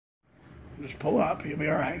Just pull up. You'll be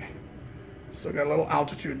all right. Still got a little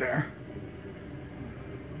altitude there.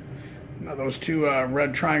 Now those two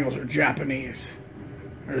red triangles are Japanese.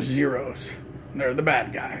 They're zeros. They're the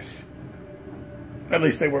bad guys. At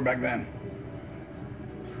least they were back then.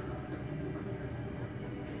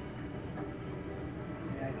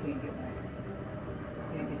 Yeah, I can't get the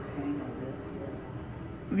hang of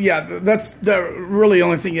this. Yeah, that's the really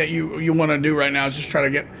only thing that you want to do right now is just try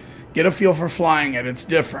to get a feel for flying it. It's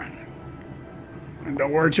different. And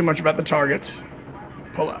don't worry too much about the targets.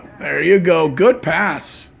 Pull up. There you go. Good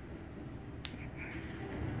pass.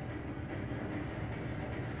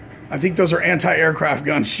 I think those are anti-aircraft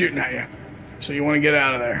guns shooting at you. So you want to get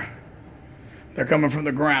out of there. They're coming from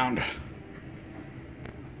the ground.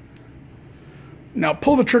 Now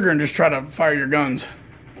pull the trigger and just try to fire your guns.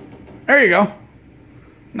 There you go.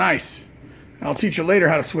 Nice. I'll teach you later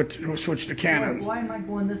how to switch to cannons. Why am I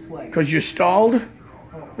going this way? Because you stalled.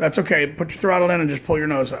 Oh. That's okay. Put your throttle in and just pull your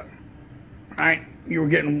nose up. All right? You were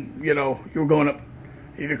getting, you were going up.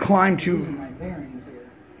 You could climb to... Losing my bearings here.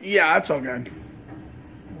 Yeah, that's all good.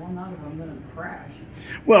 Well, not if I'm going to crash.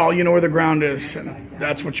 Well, you know where the ground is, and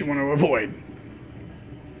that's what you want to avoid.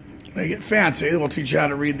 They get fancy, they'll teach you how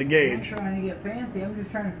to read the gauge. I'm not trying to get fancy. I'm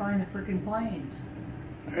just trying to find the freaking planes.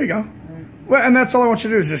 There you go. Well, and that's all I want you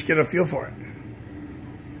to do is just get a feel for it.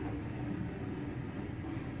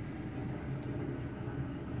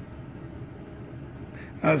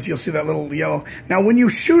 As you'll see that little yellow. Now, when you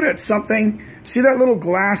shoot at something, see that little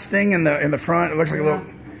glass thing in the front? It looks like a little.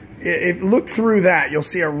 If look through that, you'll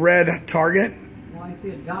see a red target. Well, I see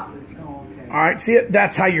a dot. Oh, okay. All right, see it?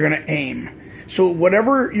 That's how you're going to aim. So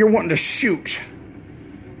whatever you're wanting to shoot,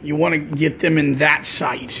 you want to get them in that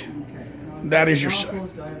sight. Okay. That is your How sight.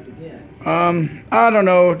 close do I have to get? I don't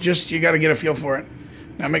know. Just you got to get a feel for it.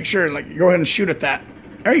 Now make sure, go ahead and shoot at that.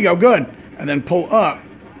 There you go. Good. And then pull up.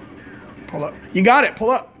 Pull up. You got it.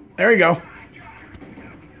 Pull up. There you go.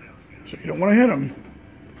 So you don't want to hit them.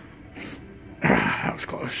 That was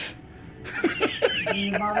close. Didn't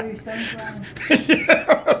you bother your stomach around? Yeah,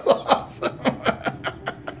 that was awesome.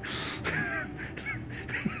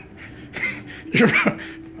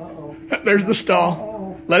 Uh-oh. There's the stall.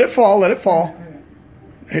 Uh-oh. Let it fall. Let it fall.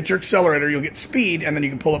 Hit your accelerator. You'll get speed, and then you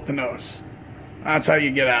can pull up the nose. That's how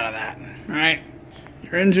you get out of that. All right.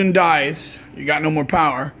 Your engine dies. You got no more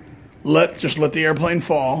power. Just let the airplane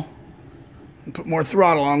fall. And put more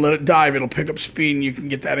throttle on. Let it dive. It'll pick up speed, and you can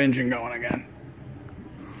get that engine going again.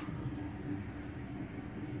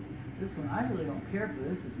 This one, I really don't care for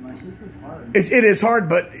this as much. This is hard. It is hard,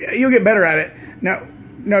 but you'll get better at it.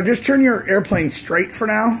 Now, just turn your airplane straight for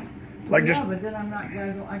now. Like yeah, but then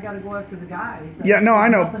I gotta go after the guys. Yeah, no, I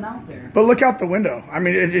know. Nothing out there. But look out the window. I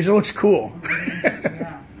mean, it looks cool.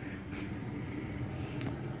 Yeah.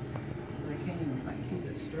 I can't even keep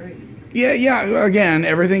it straight. Yeah. Again,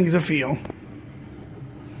 everything's a feel.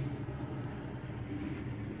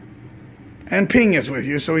 And Ping is with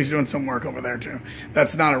you, so he's doing some work over there too.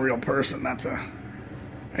 That's not a real person. That's a.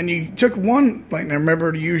 And you took one. Like,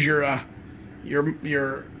 remember to use your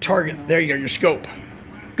target. There you go. Your scope.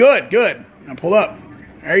 Good. Now pull up.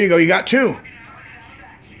 There you go. You got two.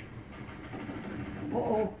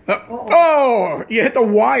 Uh-oh. Oh, you hit the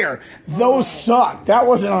wire. Those suck. That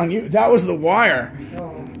wasn't on you. That was the wire.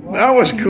 That was cool.